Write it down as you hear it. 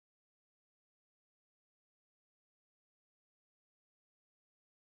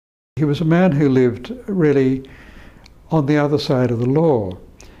He was a man who lived really on the other side of the law.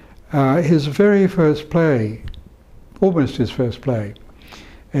 His very first play, almost his first play,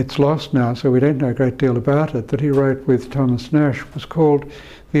 it's lost now, so we don't know a great deal about it, that he wrote with Thomas Nash, was called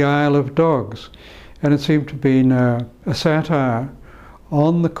The Isle of Dogs. And it seemed to be a satire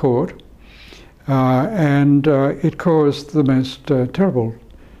on the court, and it caused the most terrible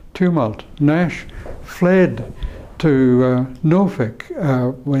tumult. Nash fled to Norfolk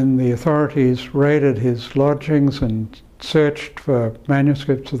when the authorities raided his lodgings and searched for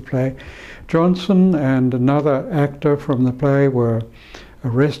manuscripts of the play. Jonson and another actor from the play were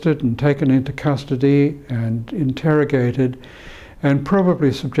arrested and taken into custody and interrogated and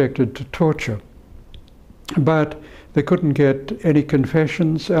probably subjected to torture. But they couldn't get any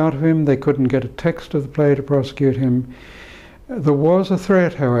confessions out of him, they couldn't get a text of the play to prosecute him. There was a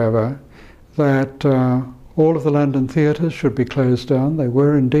threat, however, that all of the London theatres should be closed down. They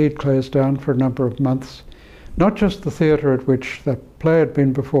were indeed closed down for a number of months. Not just the theatre at which the play had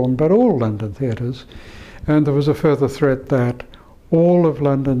been performed, but all London theatres. And there was a further threat that all of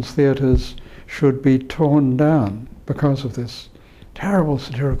London's theatres should be torn down because of this terrible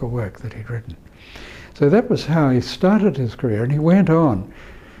satirical work that he'd written. So that was how he started his career, and he went on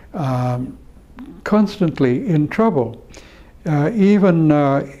constantly in trouble. Even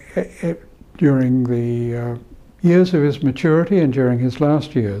during the years of his maturity and during his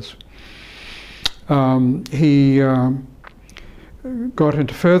last years, he got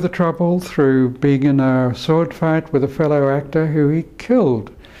into further trouble through being in a sword fight with a fellow actor who he killed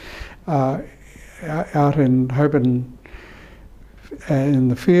out in Holborn in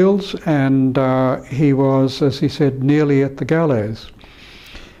the fields, and he was, as he said, nearly at the gallows.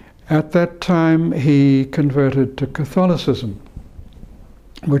 At that time he converted to Catholicism,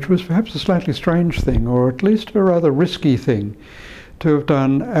 which was perhaps a slightly strange thing, or at least a rather risky thing to have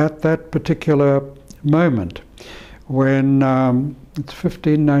done at that particular moment, when it's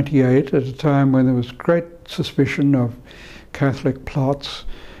 1598, at a time when there was great suspicion of Catholic plots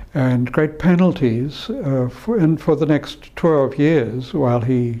and great penalties, and for the next 12 years, while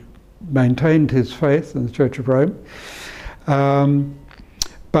he maintained his faith in the Church of Rome.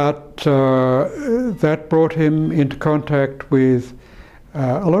 But that brought him into contact with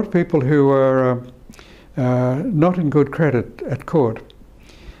a lot of people who were not in good credit at court.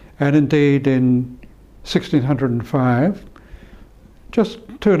 And indeed, in 1605, just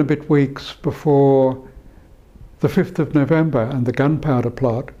 2 and a bit weeks before the 5th of November and the gunpowder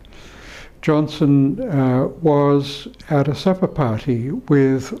plot, Jonson was at a supper party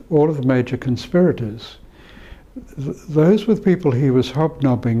with all of the major conspirators. Those were the people he was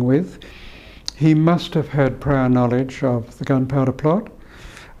hobnobbing with. He must have had prior knowledge of the gunpowder plot.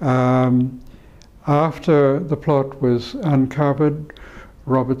 After the plot was uncovered,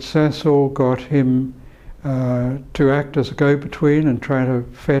 Robert Cecil got him to act as a go-between and try to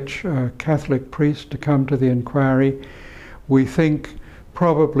fetch a Catholic priest to come to the inquiry. We think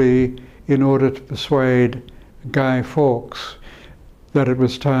probably in order to persuade Guy Fawkes that it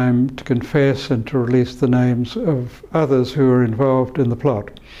was time to confess and to release the names of others who were involved in the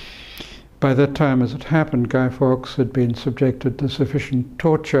plot. By that time, as it happened, Guy Fawkes had been subjected to sufficient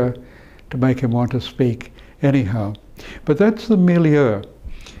torture to make him want to speak anyhow. But that's the milieu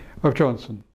of Jonson.